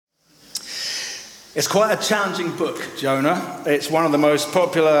It's quite a challenging book, Jonah. It's one of the most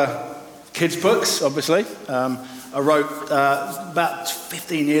popular kids' books, obviously. I wrote, about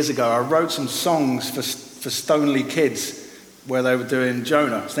 15 years ago, I wrote some songs for Stoneleigh kids where they were doing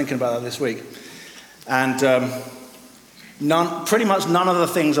Jonah. I was thinking about that this week. And pretty much none of the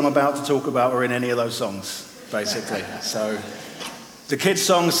things I'm about to talk about are in any of those songs, basically. So the kids'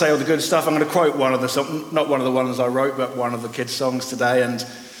 songs say all the good stuff. I'm going to quote one of the songs, not one of the ones I wrote, but one of the kids' songs today. And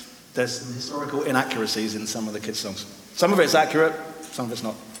there's some historical inaccuracies in some of the kids' songs. Some of it's accurate, some of it's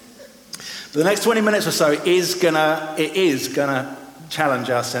not. But the next 20 minutes or so is gonna challenge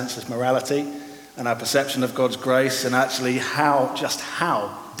our sense of morality and our perception of God's grace, and actually just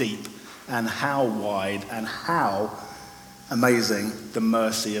how deep and how wide and how amazing the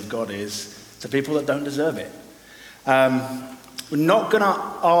mercy of God is to people that don't deserve it. We're not going to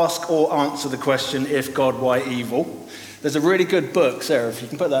ask or answer the question, if God, why evil? There's a really good book, Sarah, if you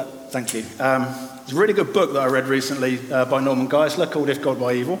can put that, thank you. There's a really good book that I read recently by Norman Geisler called If God,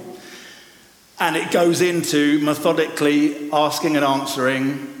 Why Evil? And it goes into methodically asking and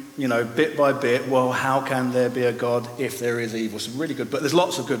answering, bit by bit, well, how can there be a God if there is evil? It's a really good book. There's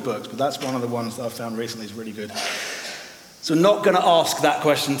lots of good books, but that's one of the ones that I've found recently is really good. So I'm not going to ask that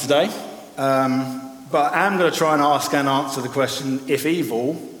question today, but I am going to try and ask and answer the question, if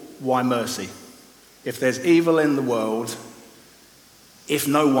evil, why mercy? If there's evil in the world, if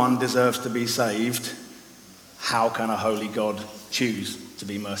no one deserves to be saved, how can a holy God choose to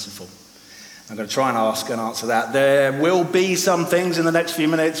be merciful? I'm going to try and ask and answer that. There will be some things in the next few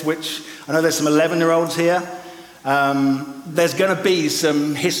minutes which, I know there's some 11-year-olds here. There's going to be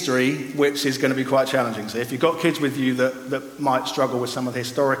some history which is going to be quite challenging. So if you've got kids with you that might struggle with some of the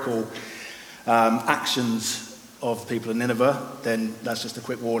historical actions of people in Nineveh, then that's just a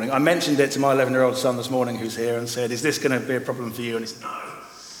quick warning. I mentioned it to my 11-year-old son this morning who's here and said, is this going to be a problem for you? And he said, no.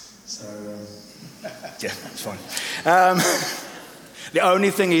 So, yeah, that's fine. The only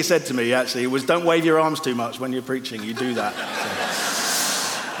thing he said to me, actually, was don't wave your arms too much when you're preaching. You do that.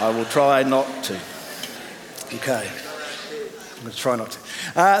 So, I will try not to. Okay. I'm going to try not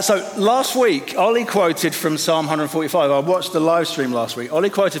to. So last week, Ollie quoted from Psalm 145. I watched the live stream last week. Ollie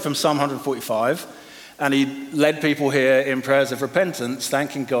quoted from Psalm 145, and he led people here in prayers of repentance,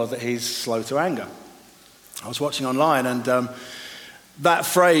 thanking God that he's slow to anger. I was watching online, and that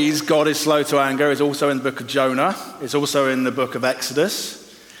phrase, God is slow to anger, is also in the book of Jonah. It's also in the book of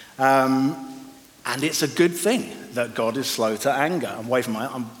Exodus. And it's a good thing that God is slow to anger. I'm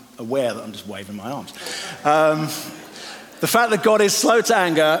aware that I'm just waving my arms. The fact that God is slow to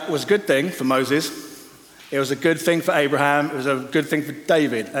anger was a good thing for Moses. It was a good thing for Abraham. It was a good thing for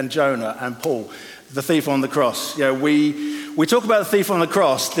David and Jonah and Paul, the thief on the cross. We talk about the thief on the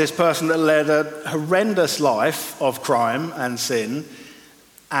cross, this person that led a horrendous life of crime and sin,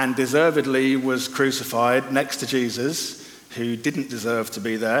 and deservedly was crucified next to Jesus, who didn't deserve to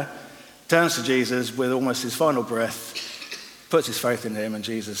be there, turns to Jesus with almost his final breath, puts his faith in him, and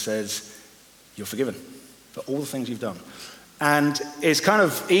Jesus says, you're forgiven for all the things you've done. And it's kind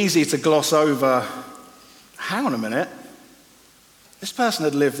of easy to gloss over, hang on a minute, this person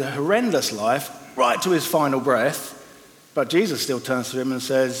had lived a horrendous life right to his final breath, but Jesus still turns to him and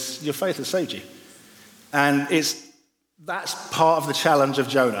says, your faith has saved you. And that's part of the challenge of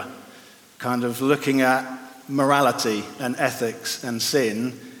Jonah, kind of looking at morality and ethics and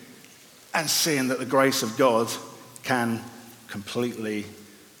sin and seeing that the grace of God can completely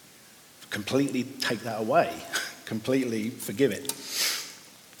take that away, completely forgive it.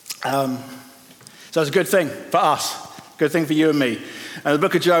 So it's a good thing for us, good thing for you and me. And the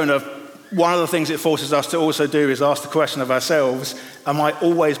book of Jonah, one of the things it forces us to also do is ask the question of ourselves, am I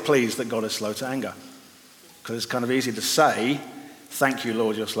always pleased that God is slow to anger? Because it's kind of easy to say, thank you,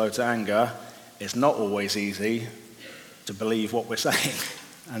 Lord, you're slow to anger. It's not always easy to believe what we're saying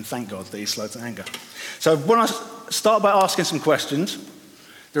and thank God that he's slow to anger. So I want to start by asking some questions.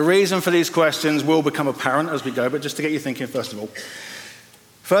 The reason for these questions will become apparent as we go, but just to get you thinking first of all.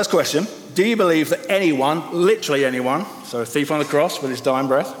 First question, do you believe that anyone, literally anyone, so a thief on the cross with his dying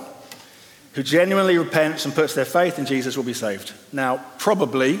breath, who genuinely repents and puts their faith in Jesus will be saved? Now,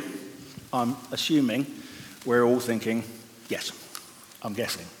 probably, I'm assuming, we're all thinking, yes, I'm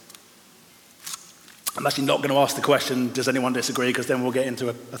guessing. I'm actually not going to ask the question, does anyone disagree, because then we'll get into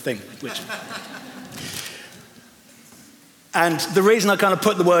a thing. And the reason I kind of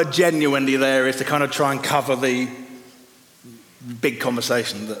put the word genuinely there is to kind of try and cover the big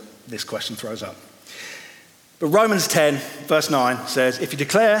conversation that this question throws up. But Romans 10, verse 9 says, if you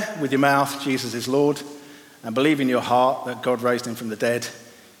declare with your mouth Jesus is Lord and believe in your heart that God raised him from the dead,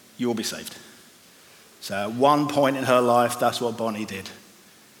 you will be saved. So at one point in her life, that's what Bonnie did.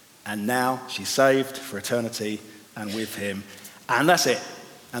 And now she's saved for eternity and with him. And that's it.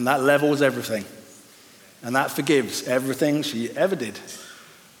 And that levels everything. And that forgives everything she ever did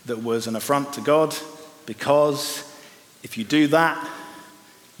that was an affront to God, because if you do that,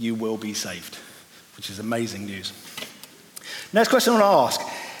 you will be saved, which is amazing news. Next question I want to ask.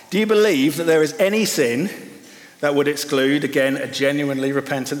 Do you believe that there is any sin that would exclude, again, a genuinely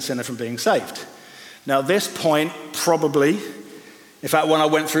repentant sinner from being saved? Now, at this point, probably, in fact, when I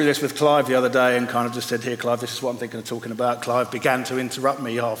went through this with Clive the other day and kind of just said, here, Clive, this is what I'm thinking of talking about, Clive began to interrupt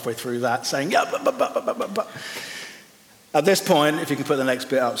me halfway through that, saying, yeah, but. At this point, if you can put the next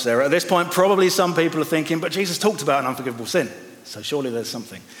bit up, Sarah, at this point, probably some people are thinking, but Jesus talked about an unforgivable sin, so surely there's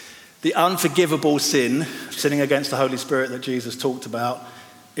something. The unforgivable sin, sinning against the Holy Spirit that Jesus talked about,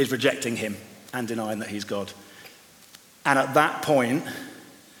 is rejecting him and denying that he's God. And at that point,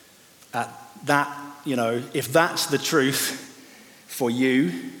 if that's the truth for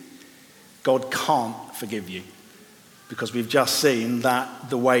you, God can't forgive you. Because we've just seen that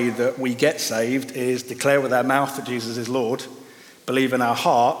the way that we get saved is declare with our mouth that Jesus is Lord, believe in our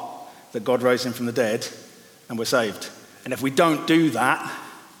heart that God rose him from the dead, and we're saved. And if we don't do that,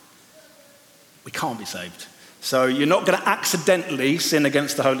 we can't be saved. So you're not going to accidentally sin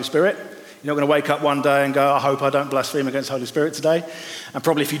against the Holy Spirit. You're not going to wake up one day and go, I hope I don't blaspheme against the Holy Spirit today. And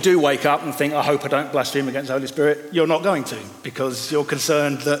probably if you do wake up and think, I hope I don't blaspheme against the Holy Spirit, you're not going to, because you're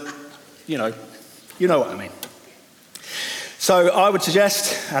concerned that, you know what I mean. So I would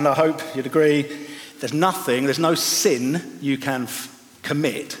suggest, and I hope you'd agree, there's no sin you can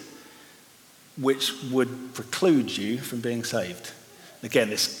commit which would preclude you from being saved.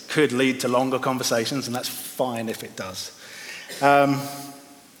 Again, this could lead to longer conversations, and that's fine if it does.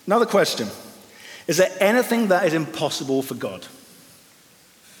 Another question. Is there anything that is impossible for God?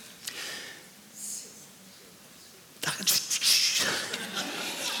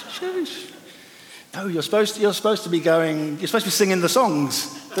 No, you're supposed to be singing the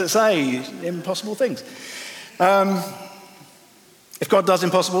songs that say impossible things. If God does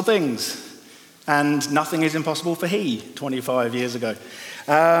impossible things, and nothing is impossible for he 25 years ago.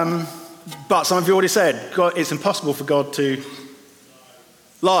 But some of you already said, it's impossible for God to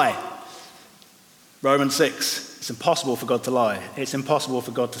lie. Romans 6, it's impossible for God to lie. It's impossible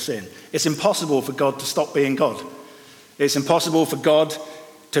for God to sin. It's impossible for God to stop being God. It's impossible for God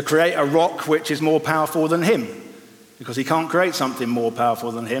to create a rock which is more powerful than him, because he can't create something more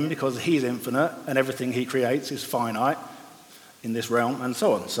powerful than him, because he's infinite and everything he creates is finite in this realm and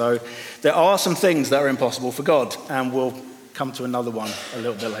so on. So there are some things that are impossible for God, and we'll come to another one a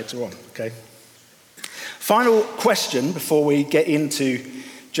little bit later on, okay? Final question before we get into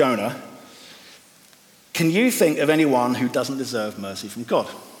Jonah. Can you think of anyone who doesn't deserve mercy from God?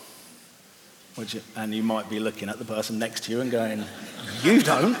 And you might be looking at the person next to you and going, you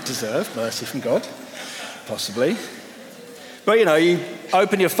don't deserve mercy from God, possibly. But you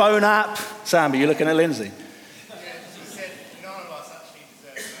open your phone app. Sam, are you looking at Lindsay? She said none of us actually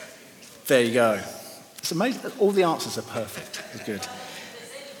deserve mercy. There you go. It's amazing. All the answers are perfect. It's good.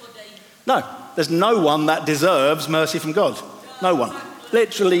 No, there's no one that deserves mercy from God. No one.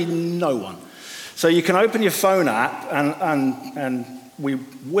 Literally no one. So you can open your phone app, and we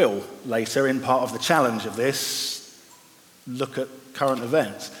will later, in part of the challenge of this, look at current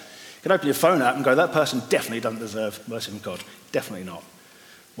events. You can open your phone app and go, that person definitely doesn't deserve mercy from God. Definitely not.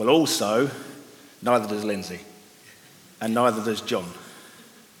 Well, also, neither does Lindsay. And neither does John.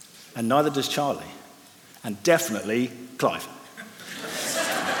 And neither does Charlie. And definitely Clive.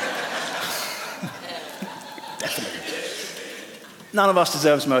 Definitely. None of us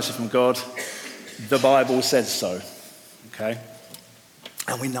deserves mercy from God. The Bible says so. Okay?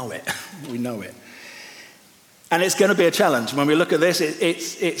 And we know it. We know it. And it's going to be a challenge. When we look at this,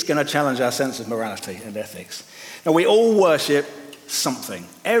 it's going to challenge our sense of morality and ethics. Now, we all worship something.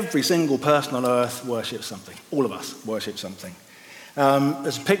 Every single person on earth worships something. All of us worship something.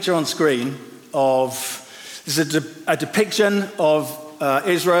 There's a picture on screen this is a depiction of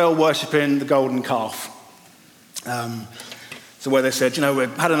Israel worshipping the golden calf. So where they said,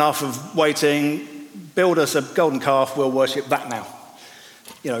 we've had enough of waiting, build us a golden calf, we'll worship that now.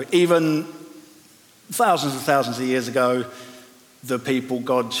 Even thousands and thousands of years ago, the people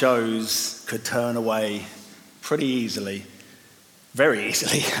God chose could turn away pretty easily, very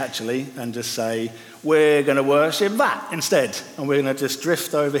easily actually, and just say, we're going to worship that instead. And we're going to just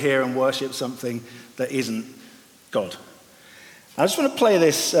drift over here and worship something that isn't God. I just want to play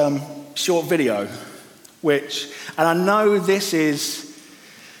this short video, and I know this is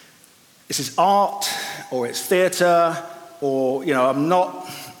art or it's theatre, or I'm not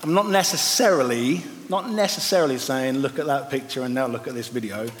necessarily not necessarily saying, look at that picture and now look at this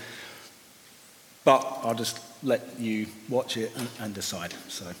video, but I'll just let you watch it and decide.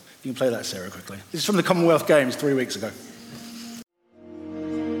 So you can play that, Sarah, quickly. This is from the Commonwealth Games 3 weeks ago.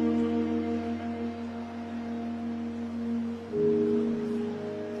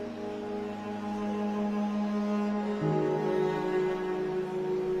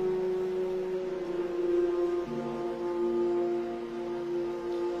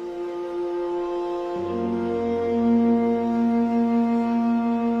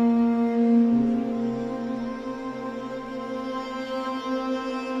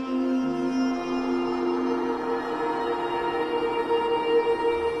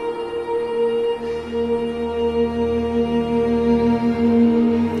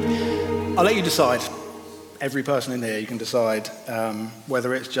 I'll let you decide. Every person in here, you can decide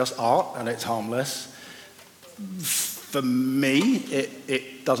whether it's just art and it's harmless. For me,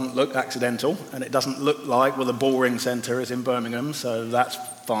 it doesn't look accidental, and it doesn't look like, well, the Bullring Centre is in Birmingham, so that's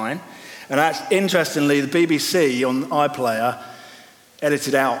fine. And interestingly, the BBC on iPlayer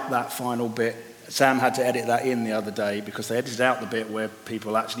edited out that final bit. Sam had to edit that in the other day because they edited out the bit where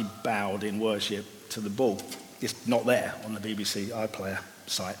people actually bowed in worship to the bull. It's not there on the BBC iPlayer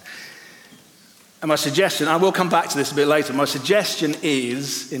site. And my suggestion, I will come back to this a bit later, my suggestion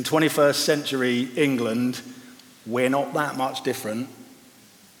is, in 21st century England, we're not that much different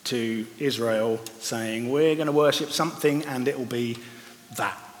to Israel saying, we're going to worship something and it will be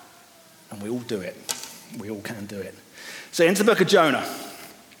that. And we all do it. We all can do it. So into the book of Jonah.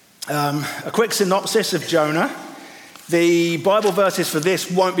 A quick synopsis of Jonah. The Bible verses for this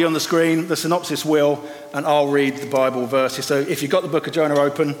won't be on the screen. The synopsis will, and I'll read the Bible verses. So if you've got the book of Jonah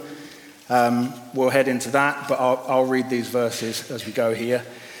open, we'll head into that, but I'll read these verses as we go here.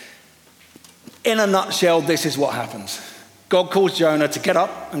 In a nutshell, this is what happens. God calls Jonah to get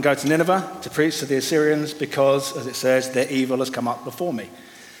up and go to Nineveh to preach to the Assyrians because, as it says, their evil has come up before me.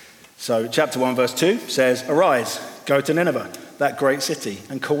 So chapter 1, verse 2 says, "Arise, go to Nineveh, that great city,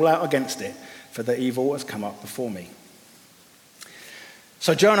 and call out against it, for their evil has come up before me."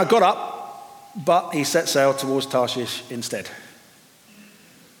 So Jonah got up, but he set sail towards Tarshish instead.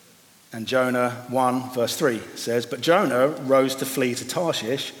 And Jonah 1, verse 3 says, "But Jonah rose to flee to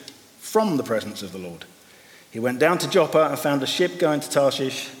Tarshish from the presence of the Lord. He went down to Joppa and found a ship going to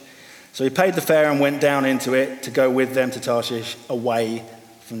Tarshish. So he paid the fare and went down into it to go with them to Tarshish, away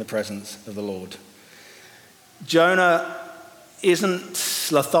from the presence of the Lord." Jonah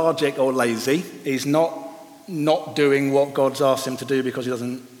isn't lethargic or lazy. He's not doing what God's asked him to do because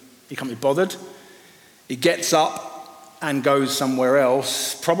he can't be bothered. He gets up and goes somewhere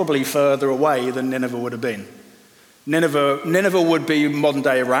else, probably further away than Nineveh would have been. Nineveh would be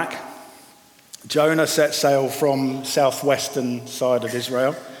modern-day Iraq. Jonah set sail from southwestern side of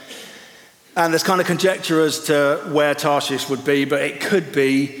Israel. And there's kind of conjecture as to where Tarshish would be, but it could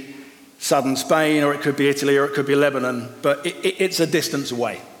be southern Spain, or it could be Italy, or it could be Lebanon. But it's a distance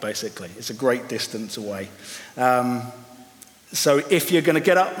away, basically. It's a great distance away. So if you're going to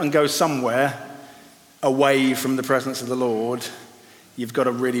get up and go somewhere away from the presence of the Lord, you've got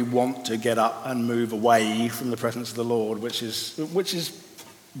to really want to get up and move away from the presence of the Lord, which is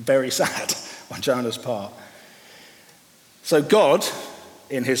very sad on Jonah's part. So God,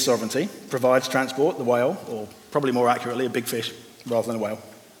 in his sovereignty, provides transport, the whale, or probably more accurately, a big fish rather than a whale,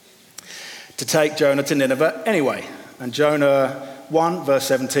 to take Jonah to Nineveh anyway. And Jonah 1, verse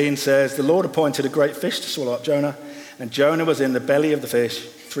 17 says, "The Lord appointed a great fish to swallow up Jonah, and Jonah was in the belly of the fish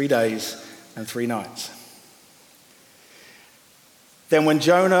 3 days and 3 nights. Then when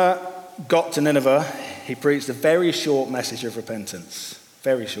Jonah got to Nineveh, he preached a very short message of repentance.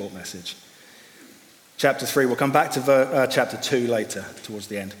 Very short message. Chapter 3, we'll come back to chapter 2 later, towards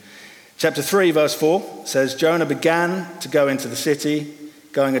the end. Chapter 3, verse 4 says, "Jonah began to go into the city,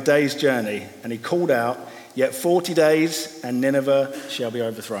 going a day's journey, and he called out, 'Yet 40 days, and Nineveh shall be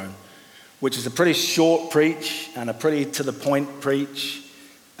overthrown,'" which is a pretty short preach and a pretty to-the-point preach.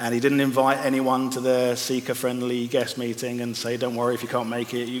 And he didn't invite anyone to their seeker-friendly guest meeting and say, "Don't worry, if you can't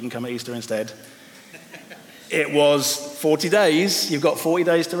make it, you can come at Easter instead." It was 40 days. You've got 40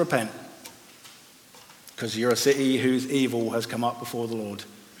 days to repent because you're a city whose evil has come up before the Lord.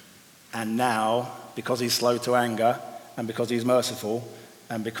 And now, because he's slow to anger, and because he's merciful,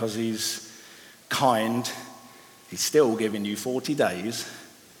 and because he's kind, he's still giving you 40 days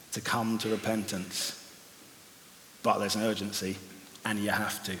to come to repentance. But there's an urgency. And you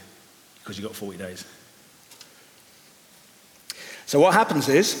have to, because you've got 40 days. So what happens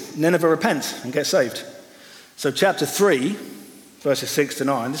is, Nineveh repents and gets saved. So chapter 3, verses 6 to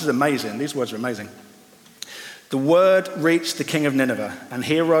 9, this is amazing. These words are amazing. "The word reached the king of Nineveh, and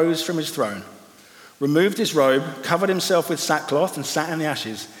he arose from his throne, removed his robe, covered himself with sackcloth, and sat in the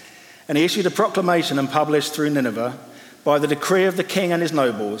ashes. And he issued a proclamation and published through Nineveh, by the decree of the king and his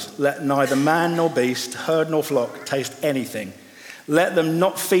nobles, let neither man nor beast, herd nor flock taste anything. Let them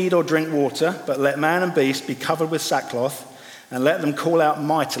not feed or drink water, but let man and beast be covered with sackcloth, and let them call out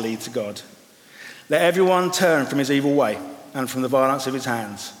mightily to God. Let everyone turn from his evil way and from the violence of his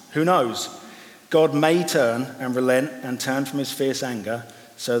hands. Who knows? God may turn and relent and turn from his fierce anger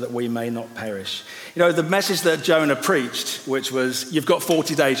so that we may not perish. You know, the message that Jonah preached, which was, you've got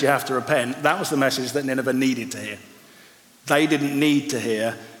 40 days, you have to repent, that was the message that Nineveh needed to hear. They didn't need to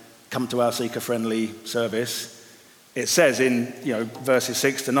hear, come to our seeker-friendly service. It says in verses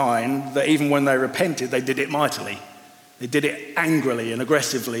 6 to 9 that even when they repented, they did it mightily. They did it angrily and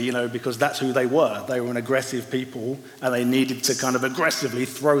aggressively, because that's who they were. They were an aggressive people, and they needed to kind of aggressively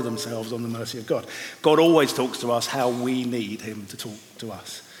throw themselves on the mercy of God. God always talks to us how we need him to talk to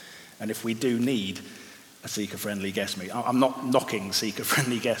us. And if we do need a seeker-friendly guest meeting, I'm not knocking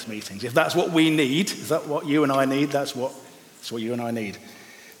seeker-friendly guest meetings. If that's what we need, is that what you and I need? That's what you and I need.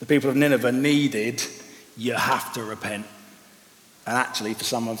 The people of Nineveh needed, you have to repent. And actually, for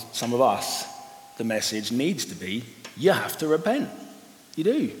some of us, the message needs to be, you have to repent. You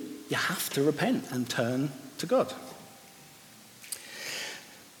do. You have to repent and turn to God.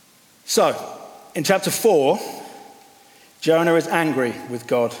 So, in chapter 4, Jonah is angry with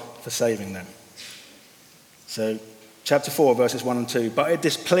God for saving them. So, chapter 4, verses 1 and 2. But it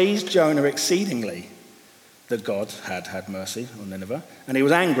displeased Jonah exceedingly that God had had mercy on Nineveh, and he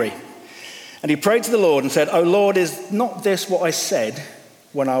was angry. And he prayed to the Lord and said, O Lord, is not this what I said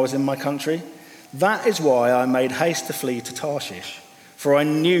when I was in my country? That is why I made haste to flee to Tarshish, for I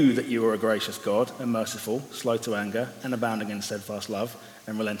knew that you were a gracious God and merciful, slow to anger, and abounding in steadfast love,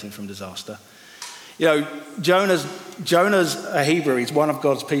 and relenting from disaster. Jonah's a Hebrew, he's one of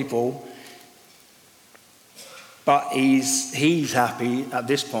God's people, but he's happy at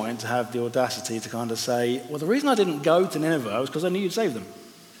this point to have the audacity to kind of say, well, the reason I didn't go to Nineveh was because I knew you'd save them.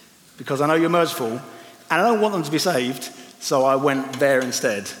 Because I know you're merciful, and I don't want them to be saved, so I went there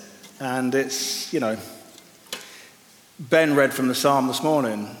instead. And it's, Ben read from the Psalm this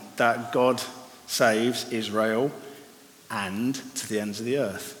morning that God saves Israel and to the ends of the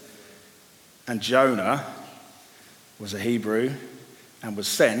earth. And Jonah was a Hebrew and was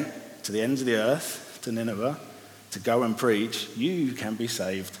sent to the ends of the earth, to Nineveh, to go and preach, you can be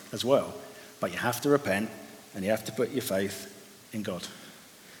saved as well. But you have to repent and you have to put your faith in God.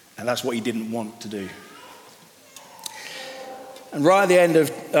 And that's what he didn't want to do. And right at the end of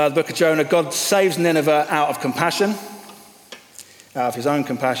the book of Jonah, God saves Nineveh out of compassion, out of his own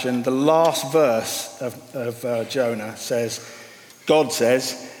compassion. The last verse of Jonah says, God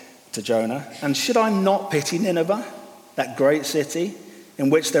says to Jonah, and should I not pity Nineveh, that great city, in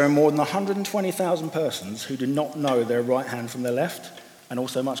which there are more than 120,000 persons who do not know their right hand from their left, and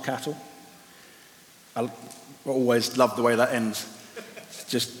also much cattle? I always love the way that ends. It's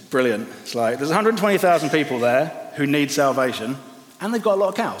just brilliant. It's like, there's 120,000 people there who need salvation, and they've got a lot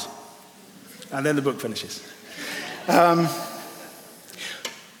of cows. And then the book finishes. But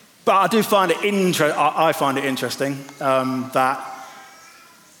I do find it I find it interesting that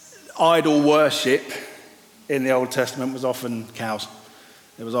idol worship in the Old Testament was often cows.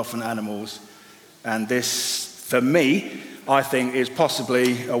 It was often animals. And this, for me, I think is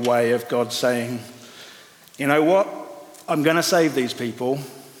possibly a way of God saying, you know what? I'm going to save these people,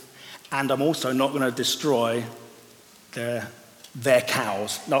 and I'm also not going to destroy their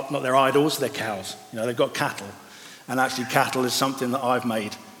cows. Not their idols, their cows. They've got cattle. And actually cattle is something that I've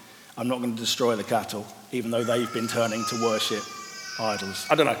made. I'm not going to destroy the cattle, even though they've been turning to worship idols.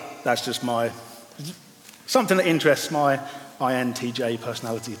 I don't know. That's just something that interests my INTJ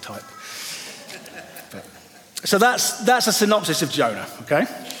personality type. So that's a synopsis of Jonah, okay?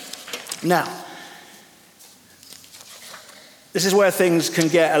 Now, this is where things can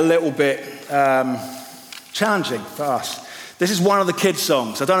get a little bit challenging for us. This is one of the kids'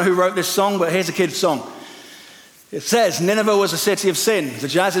 songs. I don't know who wrote this song, but here's a kid's song. It says, Nineveh was a city of sin. The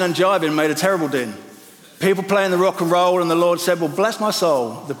jazzing and jiving made a terrible din. People playing the rock and roll, and the Lord said, well, bless my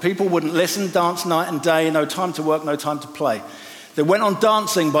soul. The people wouldn't listen, dance night and day, no time to work, no time to play. They went on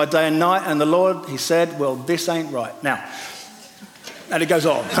dancing by day and night, and the Lord, he said, well, this ain't right. Now, and it goes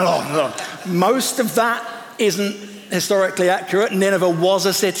on and on and on. Most of that isn't historically accurate. Nineveh was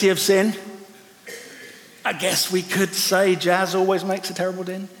a city of sin. I guess we could say jazz always makes a terrible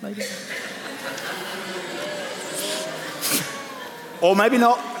din, maybe. Or maybe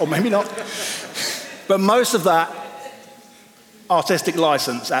not. But most of that, artistic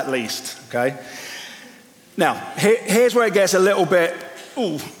license at least, okay? Now, here's where it gets a little bit,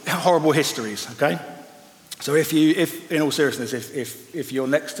 horrible histories, okay? So if in all seriousness, if you're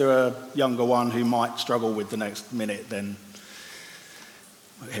next to a younger one who might struggle with the next minute, then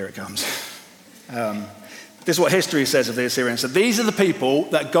here it comes. This is what history says of the Assyrians. So these are the people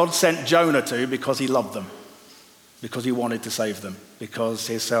that God sent Jonah to because he loved them, because he wanted to save them, because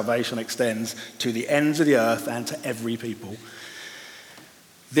his salvation extends to the ends of the earth and to every people.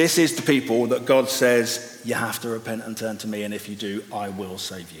 This is the people that God says, you have to repent and turn to me, and if you do, I will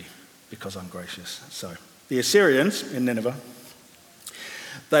save you, because I'm gracious. So the Assyrians in Nineveh,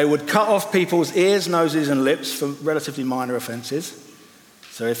 they would cut off people's ears, noses, and lips for relatively minor offences.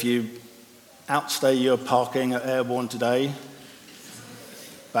 So if you outstay your parking at Airborne today,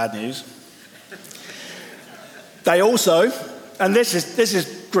 bad news. They also, and this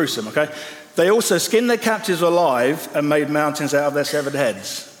is gruesome, okay? They also skinned their captives alive and made mountains out of their severed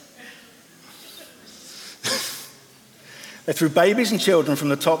heads. They threw babies and children from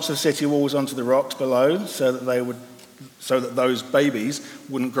the tops of city walls onto the rocks below so that those babies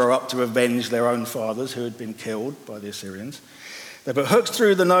wouldn't grow up to avenge their own fathers who had been killed by the Assyrians. They put hooks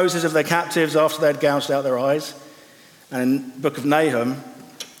through the noses of their captives after they had gouged out their eyes. And in the book of Nahum,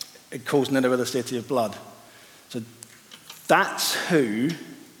 it calls Nineveh the city of blood. So that's who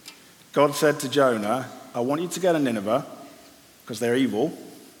God said to Jonah, I want you to go to Nineveh because they're evil,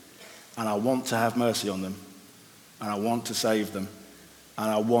 and I want to have mercy on them, and I want to save them,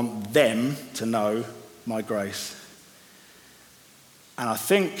 and I want them to know my grace. And I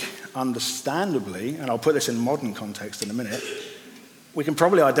think, understandably, and I'll put this in modern context in a minute, we can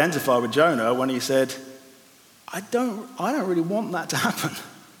probably identify with Jonah when he said, I don't really want that to happen.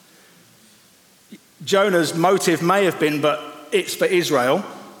 Jonah's motive may have been, but it's for Israel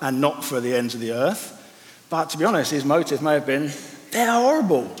and not for the ends of the earth. But to be honest, his motive may have been, they're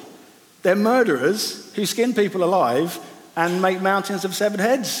horrible. They're murderers who skin people alive and make mountains of severed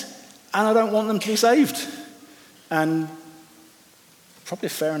heads. And I don't want them to be saved. And probably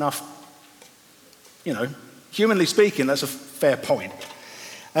fair enough, humanly speaking, that's a fair point.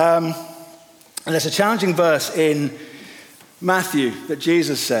 And there's a challenging verse in Matthew that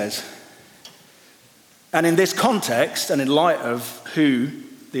Jesus says, and in this context, and in light of who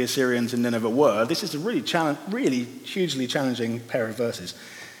the Assyrians in Nineveh were, this is a really hugely challenging pair of verses.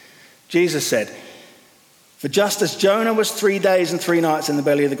 Jesus said, for just as Jonah was 3 days and 3 nights in the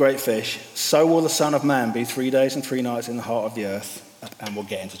belly of the great fish, so will the Son of Man be 3 days and 3 nights in the heart of the earth. And we'll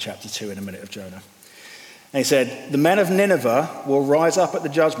get into chapter 2 in a minute of Jonah. And he said, the men of Nineveh will rise up at the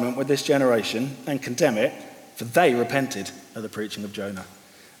judgment with this generation and condemn it, for they repented at the preaching of Jonah.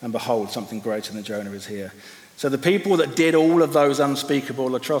 And behold, something greater than Jonah is here. So the people that did all of those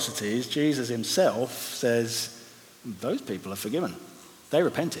unspeakable atrocities, Jesus himself says, those people are forgiven. They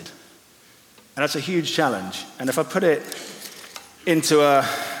repented. And that's a huge challenge. And if I put it into a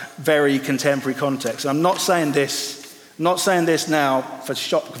very contemporary context, I'm not saying this now for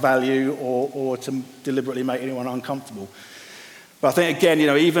shock value or to deliberately make anyone uncomfortable. But I think, again,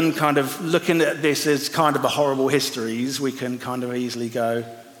 even kind of looking at this as kind of a horrible histories, we can kind of easily go,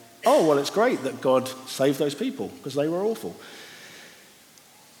 oh, well, it's great that God saved those people because they were awful.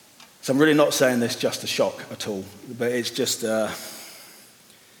 So I'm really not saying this just to shock at all, but it's just a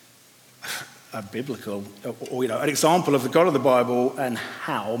biblical, or an example of the God of the Bible and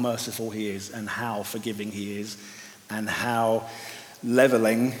how merciful he is and how forgiving he is and how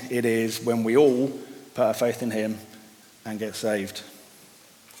leveling it is when we all put our faith in him and get saved.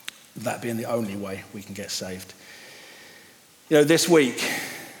 That being the only way we can get saved. This week,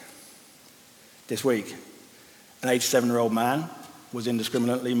 an 87-year-old man was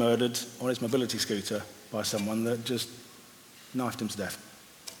indiscriminately murdered on his mobility scooter by someone that just knifed him to death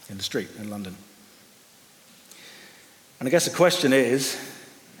in the street in London. And I guess the question is,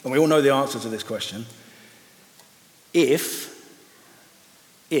 and we all know the answer to this question, if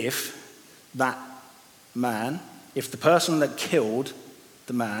that man, if the person that killed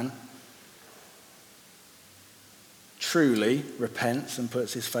the man truly repents and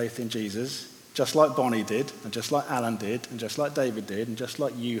puts his faith in Jesus, just like Bonnie did, and just like Alan did, and just like David did, and just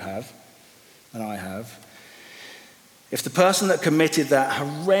like you have, and I have, if the person that committed that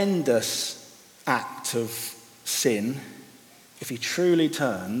horrendous act of sin, if he truly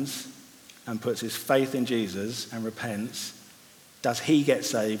turns and puts his faith in Jesus and repents, does he get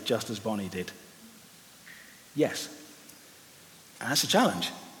saved just as Bonnie did? Yes. And that's a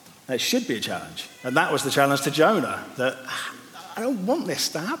challenge. And it should be a challenge. And that was the challenge to Jonah, that I don't want this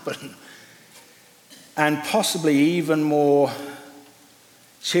to happen. And possibly even more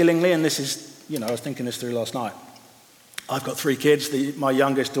chillingly, and this is, I was thinking this through last night. I've got 3 kids. My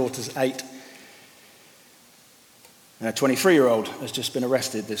youngest daughter's 8. And a 23-year-old has just been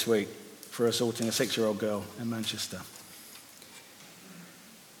arrested this week for assaulting a 6-year-old girl in Manchester.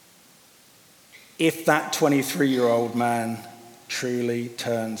 If that 23-year-old man truly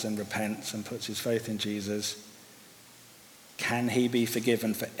turns and repents and puts his faith in Jesus, can he be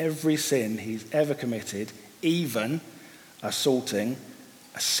forgiven for every sin he's ever committed, even assaulting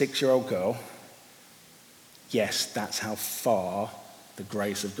a 6-year-old girl? Yes, that's how far the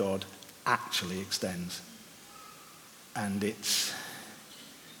grace of God actually extends. And it's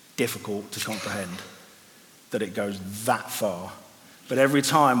difficult to comprehend that it goes that far. But every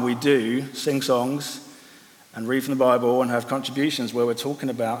time we do sing songs and read from the Bible and have contributions where we're talking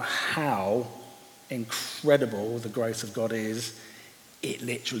about how incredible the grace of God is, it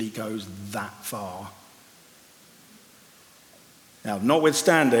literally goes that far. Now,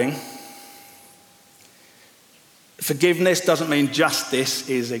 notwithstanding, forgiveness doesn't mean justice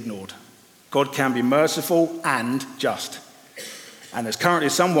is ignored. God can be merciful and just. And there's currently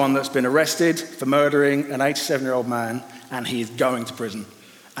someone that's been arrested for murdering an 87-year-old man, and he is going to prison,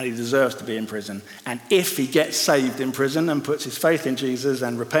 and he deserves to be in prison. And if he gets saved in prison and puts his faith in Jesus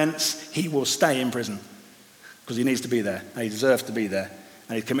and repents, he will stay in prison because he needs to be there, and he deserves to be there,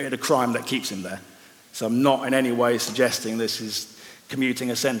 and he's committed a crime that keeps him there. So I'm not in any way suggesting this is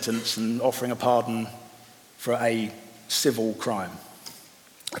commuting a sentence and offering a pardon for a civil crime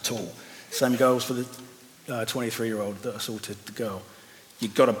at all. Same goes for the 23-year-old that assaulted the girl.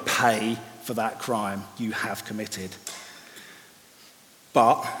 You've got to pay for that crime you have committed.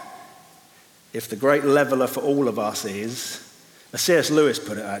 But if the great leveler for all of us is, as C.S. Lewis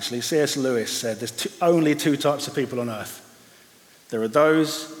put it actually, C.S. Lewis said there's only two types of people on earth. There are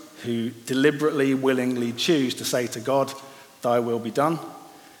those who deliberately, willingly choose to say to God, thy will be done.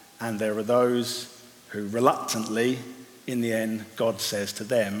 And there are those who reluctantly, in the end, God says to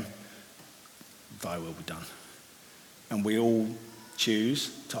them, thy will be done. And we all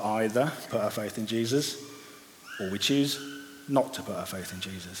choose to either put our faith in Jesus or we choose not to put our faith in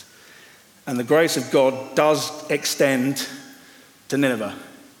Jesus. And the grace of God does extend to Nineveh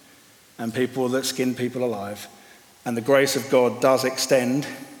and people that skin people alive. And the grace of God does extend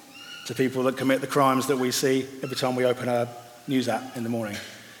to people that commit the crimes that we see every time we open our news app in the morning.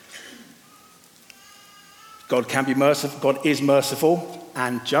 God can be merciful. God is merciful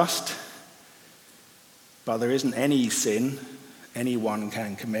and just. But there isn't any sin anyone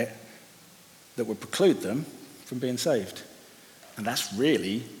can commit that would preclude them from being saved. And that's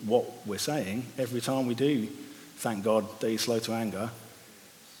really what we're saying every time we do thank God that he's slow to anger.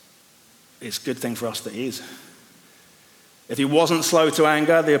 It's a good thing for us that he is. If he wasn't slow to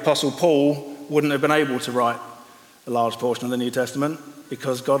anger, the Apostle Paul wouldn't have been able to write a large portion of the New Testament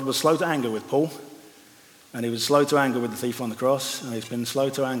because God was slow to anger with Paul, and he was slow to anger with the thief on the cross, and he's been slow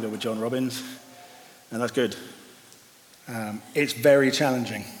to anger with John Robbins, and that's good. It's very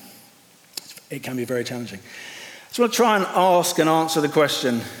challenging. It can be very challenging. So I want to try and ask and answer the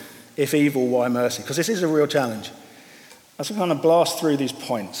question, if evil, why mercy? Because this is a real challenge. I just kind of blast through these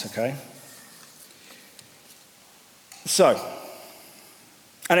points, okay? So,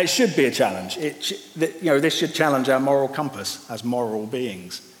 and it should be a challenge. This should challenge our moral compass as moral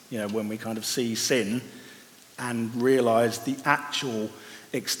beings, when we kind of see sin and realize the actual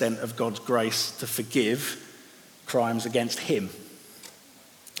extent of God's grace to forgive crimes against him.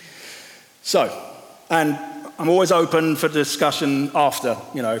 So, and I'm always open for discussion after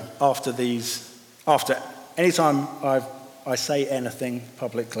anytime I say anything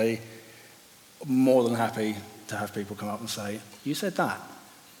publicly, I'm more than happy to have people come up and say, you said that.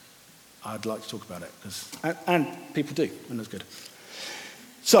 I'd like to talk about it, and people do, and that's good.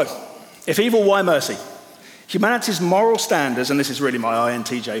 So, if evil, why mercy? Humanity's moral standards, and this is really my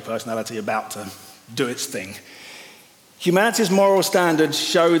INTJ personality about to do its thing. Humanity's moral standards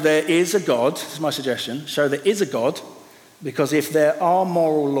show there is a God, this is my suggestion, show there is a God, because if there are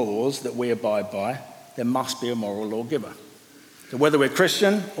moral laws that we abide by, there must be a moral lawgiver. So whether we're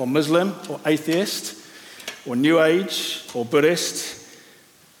Christian or Muslim or atheist or New Age or Buddhist,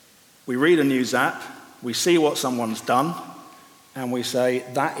 we read a news app, we see what someone's done, and we say,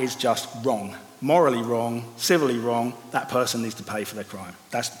 that is just wrong. Morally wrong, civilly wrong, that person needs to pay for their crime.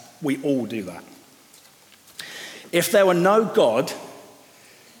 We all do that. If there were no God,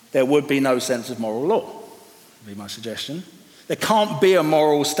 there would be no sense of moral law, would be my suggestion. There can't be a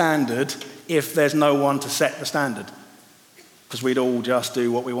moral standard if there's no one to set the standard, because we'd all just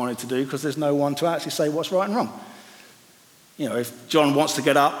do what we wanted to do because there's no one to actually say what's right and wrong. If John wants to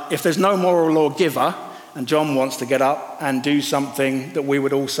get up, if there's no moral lawgiver and John wants to get up and do something that we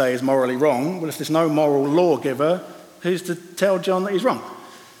would all say is morally wrong, well, if there's no moral lawgiver, who's to tell John that he's wrong?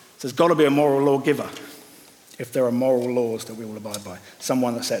 So there's got to be a moral lawgiver if there are moral laws that we will abide by,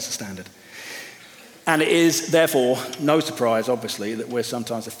 someone that sets the standard. And it is, therefore, no surprise, obviously, that we're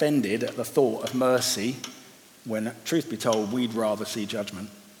sometimes offended at the thought of mercy when, truth be told, we'd rather see judgment.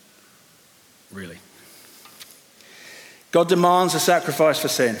 Really. God demands a sacrifice for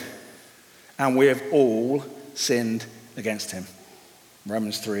sin, and we have all sinned against him.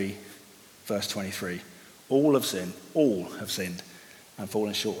 Romans 3, verse 23. All have sinned and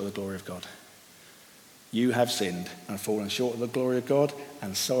fallen short of the glory of God. You have sinned and fallen short of the glory of God,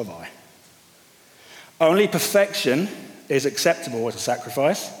 and so have I. Only perfection is acceptable as a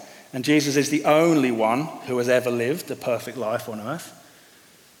sacrifice, and Jesus is the only one who has ever lived a perfect life on earth.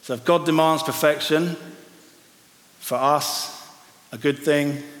 So if God demands perfection, for us, a good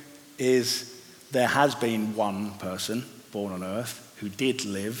thing is there has been one person born on earth who did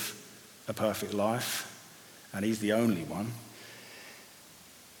live a perfect life, and he's the only one.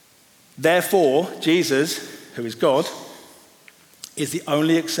 Therefore, Jesus, who is God, is the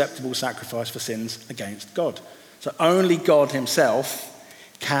only acceptable sacrifice for sins against God. So only God himself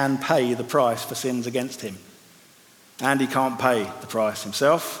can pay the price for sins against him. Andy can't pay the price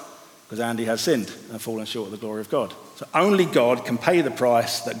himself because Andy has sinned and fallen short of the glory of God. So only God can pay the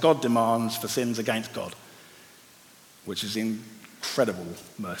price that God demands for sins against God, which is incredible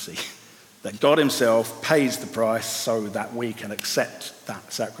mercy. That God himself pays the price so that we can accept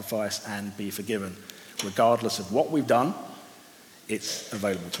that sacrifice and be forgiven. Regardless of what we've done, it's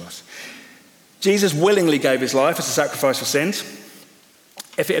available to us. Jesus willingly gave his life as a sacrifice for sins.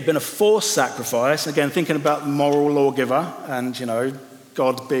 If it had been a forced sacrifice, again, thinking about the moral lawgiver and,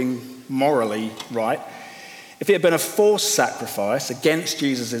 God being morally right, if it had been a forced sacrifice against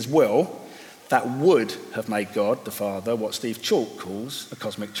Jesus' will, that would have made God, the Father, what Steve Chalk calls a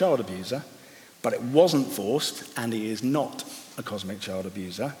cosmic child abuser. But it wasn't forced, and he is not a cosmic child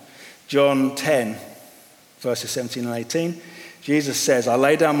abuser. John 10, verses 17 and 18, Jesus says, I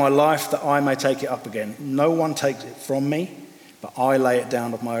lay down my life that I may take it up again. No one takes it from me, but I lay it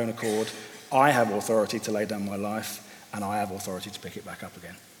down of my own accord. I have authority to lay down my life, and I have authority to pick it back up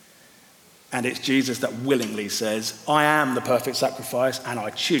again. And it's Jesus that willingly says, I am the perfect sacrifice, and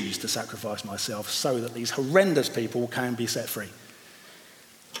I choose to sacrifice myself so that these horrendous people can be set free.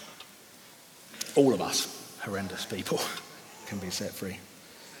 All of us, horrendous people, can be set free.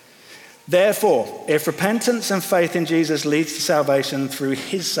 Therefore, if repentance and faith in Jesus leads to salvation through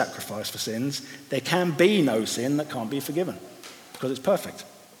his sacrifice for sins, there can be no sin that can't be forgiven because it's perfect.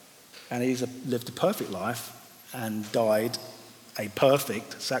 And he's lived a perfect life and died a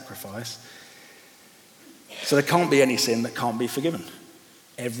perfect sacrifice. So there can't be any sin that can't be forgiven.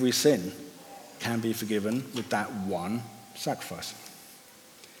 Every sin can be forgiven with that one sacrifice.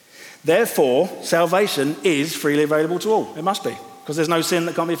 Therefore, salvation is freely available to all. It must be, because there's no sin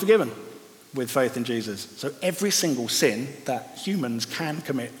that can't be forgiven with faith in Jesus. So every single sin that humans can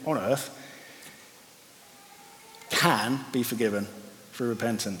commit on earth can be forgiven through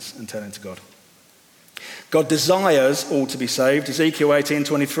repentance and turning to God. God desires all to be saved. Ezekiel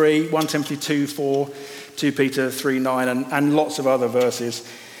 18:23, 1 Timothy 2:4, 2 Peter 3:9, and lots of other verses.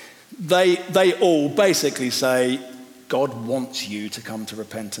 They all basically say, God wants you to come to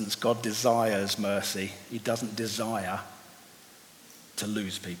repentance. God desires mercy. He doesn't desire to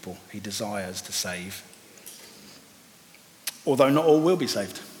lose people. He desires to save. Although not all will be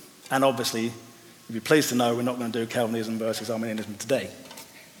saved. And obviously, you'll be pleased to know we're not going to do Calvinism versus Arminianism today.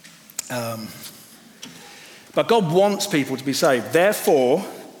 But God wants people to be saved. Therefore,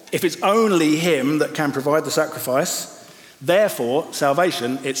 if it's only him that can provide the sacrifice, therefore,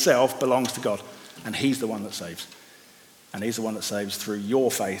 salvation itself belongs to God. And he's the one that saves. And he's the one that saves through your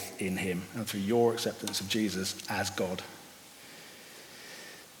faith in him and through your acceptance of Jesus as God.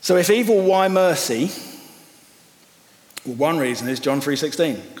 So if evil, why mercy? Well, one reason is John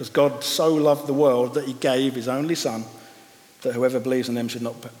 3:16, because God so loved the world that he gave his only son, that whoever believes in him should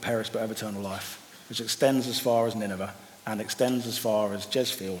not perish but have eternal life, which extends as far as Nineveh and extends as far as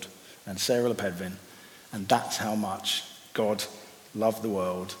Jesfield and Sarah Lepedvin. And that's how much God loved the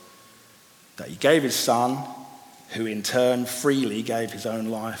world, that he gave his son, who in turn freely gave his own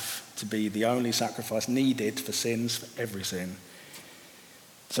life to be the only sacrifice needed for sins, for every sin.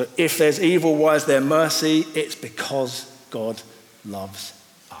 So if there's evil, why is there mercy? It's because God loves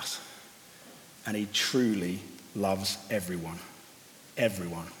us. And he truly loves everyone.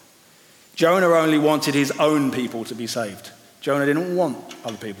 Everyone. Jonah only wanted his own people to be saved. Jonah didn't want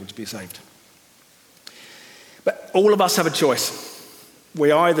other people to be saved. But all of us have a choice.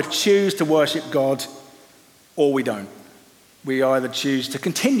 We either choose to worship God or we don't. We either choose to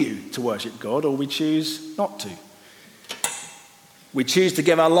continue to worship God or we choose not to. We choose to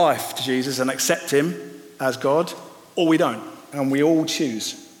give our life to Jesus and accept him as God, or we don't. And we all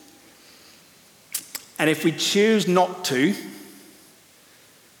choose. And if we choose not to,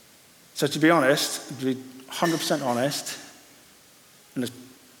 so to be honest, to be 100% honest, and there's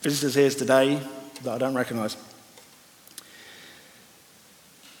visitors here today that I don't recognise,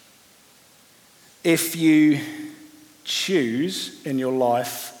 if you choose in your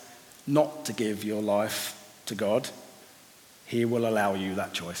life not to give your life to God, he will allow you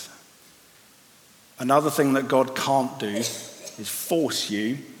that choice. Another thing that God can't do is force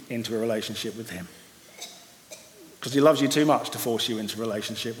you into a relationship with him. Because he loves you too much to force you into a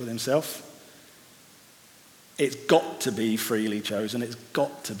relationship with himself. It's got to be freely chosen. It's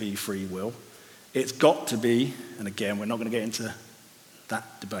got to be free will. It's got to be, and again, we're not going to get into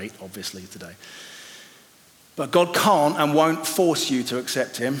that debate, obviously, today. But God can't and won't force you to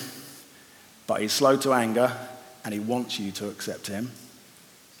accept him, but he's slow to anger, and he wants you to accept him,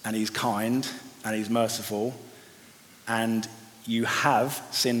 and he's kind, and he's merciful, and you have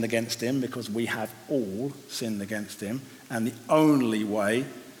sinned against him because we have all sinned against him, and the only way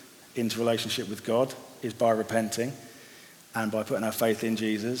into relationship with God is by repenting and by putting our faith in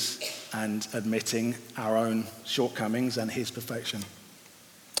Jesus and admitting our own shortcomings and his perfection.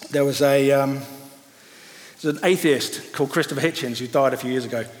 There was an atheist called Christopher Hitchens who died a few years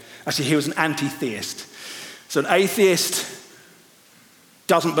ago. Actually, he was an anti-theist. So an atheist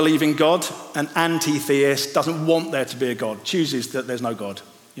doesn't believe in God. An anti-theist doesn't want there to be a God, chooses that there's no God.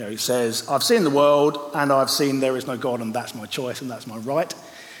 You know, he says, I've seen the world and I've seen there is no God and that's my choice and that's my right.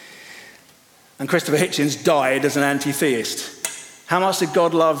 And Christopher Hitchens died as an anti-theist. How much did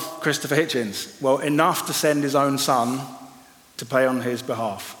God love Christopher Hitchens? Well, enough to send his own son to pay on his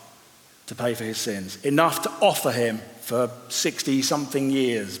behalf, to pay for his sins. Enough to offer him for 60-something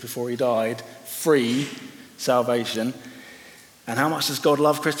years before he died, free salvation. And how much does God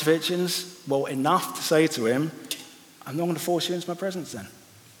love Christopher Hitchens? Well, enough to say to him, I'm not going to force you into my presence then.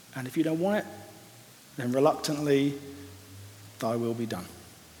 And if you don't want it, then reluctantly, thy will be done.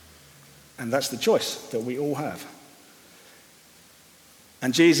 And that's the choice that we all have.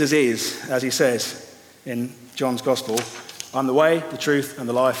 And Jesus is, as he says in John's Gospel, I'm the way, the truth, and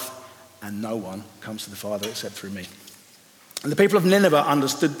the life, and no one comes to the Father except through me. And the people of Nineveh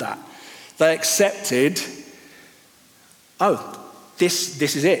understood that. They accepted,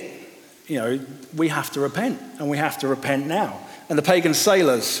 this is it. You know, we have to repent, and we have to repent now. And the pagan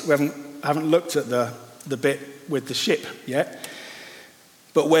sailors, we haven't looked at the bit with the ship yet,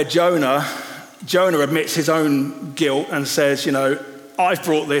 but where Jonah admits his own guilt and says, you know, I've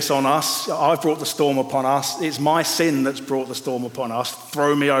brought this on us. I've brought the storm upon us. It's my sin that's brought the storm upon us.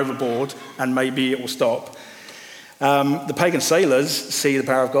 Throw me overboard and maybe it will stop. The pagan sailors see the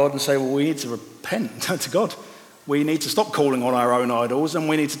power of God and say, well, we need to repent, turn to God. We need to stop calling on our own idols and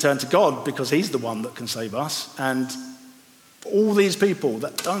we need to turn to God because he's the one that can save us. And all these people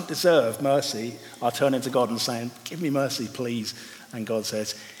that don't deserve mercy are turning to God and saying, give me mercy, please. And God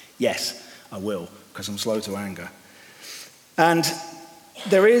says, yes, I will, because I'm slow to anger. And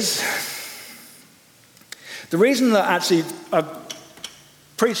there is, the reason that actually I'm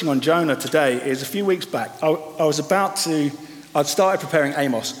preaching on Jonah today is a few weeks back, I'd started preparing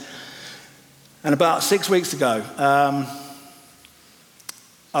Amos. And about 6 weeks ago, I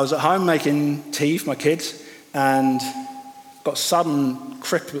was at home making tea for my kids and got sudden,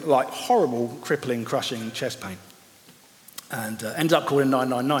 horrible, crippling, crushing chest pain. And ended up calling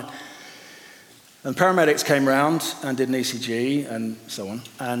 999. And paramedics came round and did an ECG and so on.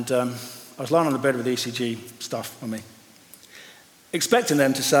 And I was lying on the bed with ECG stuff on me, expecting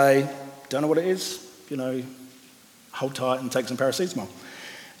them to say, don't know what it is, you know, hold tight and take some paracetamol.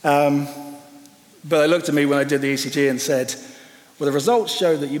 But they looked at me when I did the ECG and said, well, the results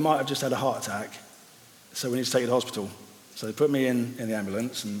show that you might have just had a heart attack, so we need to take you to hospital. So they put me in the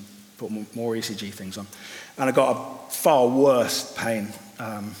ambulance and put more ECG things on. And I got a far worse pain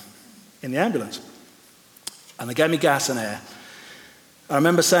in the ambulance. And they gave me gas and air. I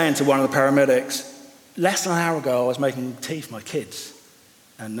remember saying to one of the paramedics, less than an hour ago I was making tea for my kids,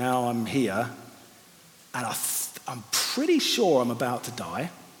 and now I'm here, and I'm pretty sure I'm about to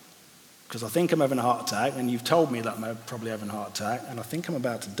die, because I think I'm having a heart attack, and you've told me that I'm probably having a heart attack, and I think I'm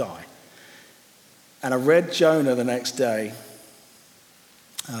about to die. And I read Jonah the next day,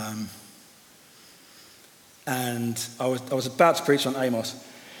 and I was about to preach on Amos.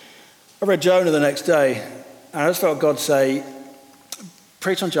 I read Jonah the next day, and I just felt God say,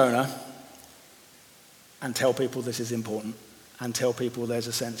 preach on Jonah and tell people this is important and tell people there's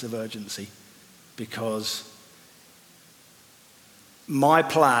a sense of urgency, because my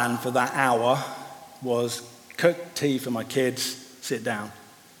plan for that hour was cook tea for my kids, sit down.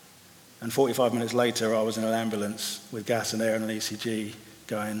 And 45 minutes later, I was in an ambulance with gas and air and an ECG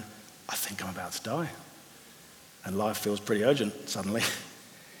going, I think I'm about to die. And life feels pretty urgent suddenly.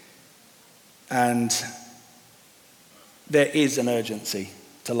 And there is an urgency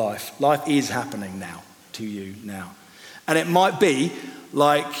to life. Life is happening now, to you now. And it might be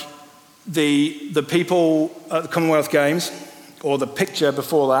like the people at the Commonwealth Games, or the picture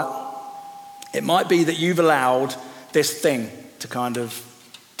before that. It might be that you've allowed this thing to kind of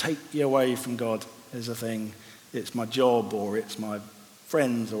take you away from God as a thing. It's my job, or it's my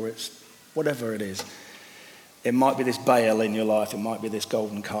friends, or it's whatever it is. It might be this Baal in your life. It might be this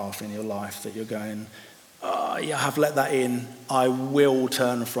golden calf in your life that you're going, oh, yeah, I've let that in. I will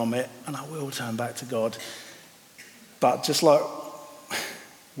turn from it, and I will turn back to God. But just like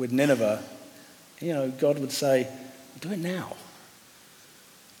with Nineveh, God would say, do it now.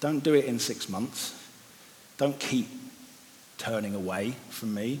 Don't do it in 6 months. Don't keep turning away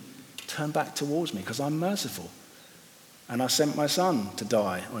from me. Turn back towards me, because I'm merciful. And I sent my son to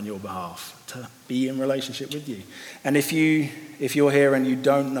die on your behalf, to be in relationship with you. And if you're here and you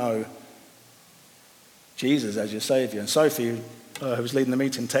don't know Jesus as your Saviour, and Sophie, who was leading the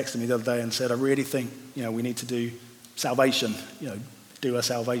meeting, texted me the other day and said, I really think we need to do salvation, do a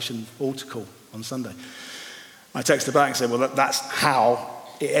salvation altar call on Sunday. I texted her back and said, well, that's how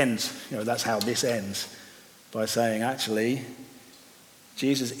it ends. That's how this ends, by saying, actually,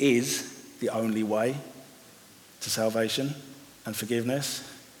 Jesus is the only way to salvation and forgiveness.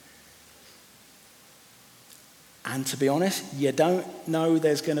 And to be honest, you don't know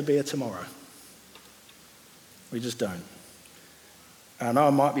there's going to be a tomorrow. We just don't. And I know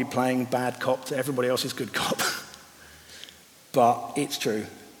I might be playing bad cop to everybody else's good cop, but it's true.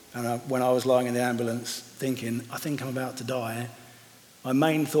 And when I was lying in the ambulance thinking, I think I'm about to die, my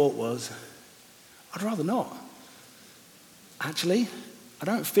main thought was, I'd rather not. Actually, I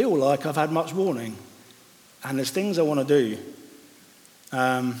don't feel like I've had much warning. And there's things I want to do.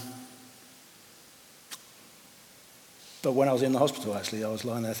 But when I was in the hospital, actually, I was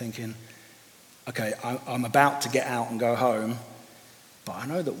lying there thinking, okay, I'm about to get out and go home, but I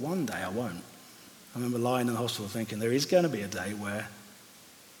know that one day I won't. I remember lying in the hospital thinking, there is going to be a day where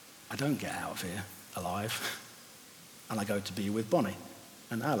I don't get out of here alive, and I go to be with Bonnie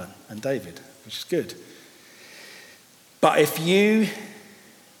and Alan and David, which is good. But if you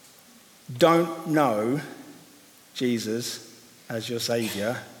don't know Jesus as your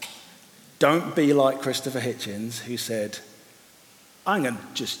Saviour, don't be like Christopher Hitchens, who said, I'm going to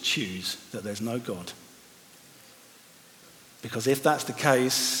just choose that there's no God. Because if that's the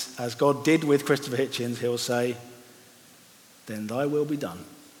case, as God did with Christopher Hitchens, he'll say, then thy will be done.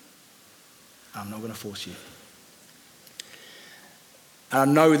 I'm not going to force you. And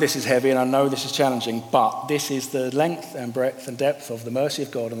I know this is heavy and I know this is challenging, but this is the length and breadth and depth of the mercy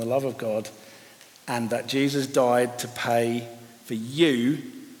of God and the love of God, and that Jesus died to pay for you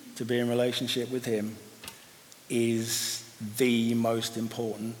to be in relationship with him is the most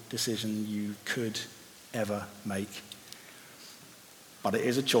important decision you could ever make. But it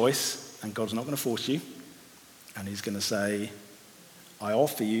is a choice, and God's not going to force you. And he's going to say, I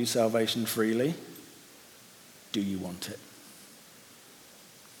offer you salvation freely. Do you want it?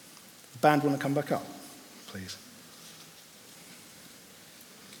 The band want to come back up, please?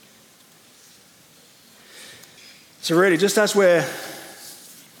 So really, just as we're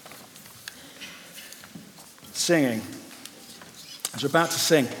singing, as we're about to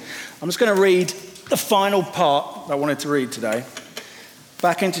sing, I'm just going to read the final part that I wanted to read today,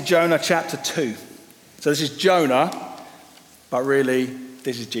 back into Jonah chapter 2. So this is Jonah, but really,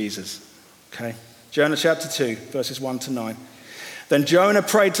 this is Jesus. Okay? Jonah chapter 2, verses 1 to 9. Then Jonah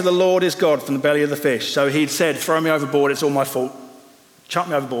prayed to the Lord his God from the belly of the fish. So he'd said, throw me overboard, it's all my fault. Chuck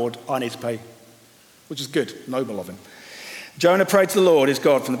me overboard, I need to pay. Which is good, noble of him. Jonah prayed to the Lord his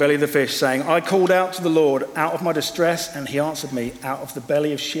God from the belly of the fish, saying, I called out to the Lord out of my distress, and he answered me. Out of the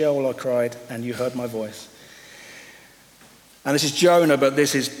belly of Sheol I cried, and you heard my voice. And this is Jonah, but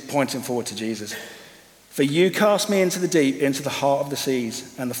this is pointing forward to Jesus. For you cast me into the deep, into the heart of the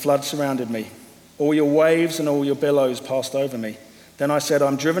seas, and the flood surrounded me. All your waves and all your billows passed over me. Then I said,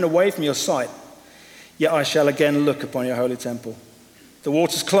 I'm driven away from your sight, yet I shall again look upon your holy temple. The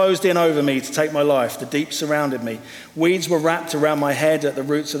waters closed in over me to take my life. The deep surrounded me. Weeds were wrapped around my head at the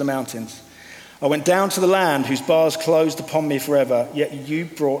roots of the mountains. I went down to the land whose bars closed upon me forever, yet you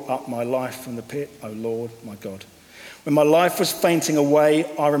brought up my life from the pit, O Lord, my God. When my life was fainting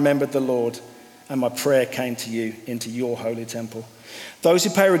away, I remembered the Lord, and my prayer came to you into your holy temple. Those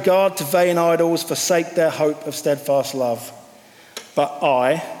who pay regard to vain idols forsake their hope of steadfast love. But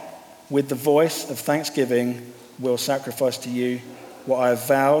I, with the voice of thanksgiving, will sacrifice to you. What I have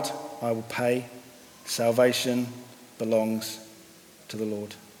vowed, I will pay. Salvation belongs to the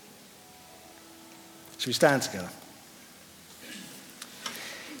Lord. Should we stand together?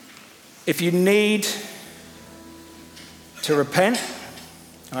 If you need to repent,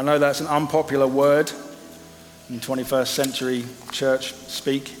 I know that's an unpopular word in 21st century church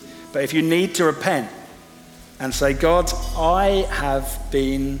speak, but if you need to repent and say, God, I have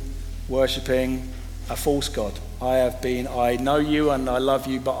been worshipping a false God. I know you and I love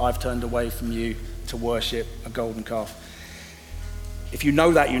you, but I've turned away from you to worship a golden calf. If you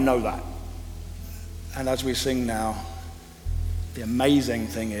know that, you know that. And as we sing now, the amazing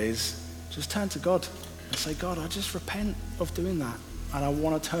thing is, just turn to God and say, God, I just repent of doing that. And I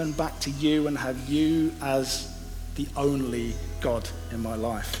want to turn back to you and have you as the only God in my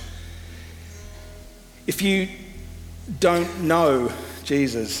life. If you don't know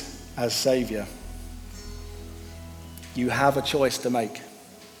Jesus as Savior, you have a choice to make.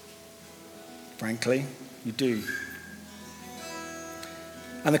 Frankly, you do.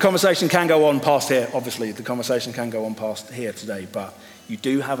 And the conversation can go on past here, obviously. The conversation can go on past here today, but you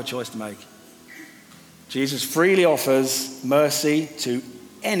do have a choice to make. Jesus freely offers mercy to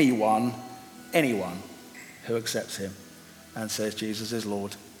anyone who accepts him and says Jesus is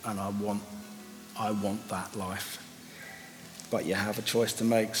Lord and I want that life. But you have a choice to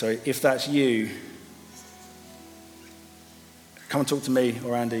make. So if that's you, come and talk to me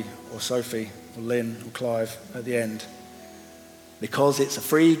or Andy or Sophie or Lynn or Clive at the end, because it's a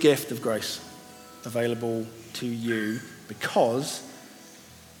free gift of grace available to you, because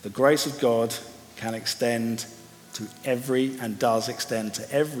the grace of God can extend to and does extend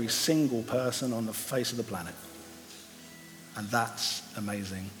to every single person on the face of the planet. And that's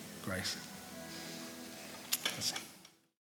amazing grace.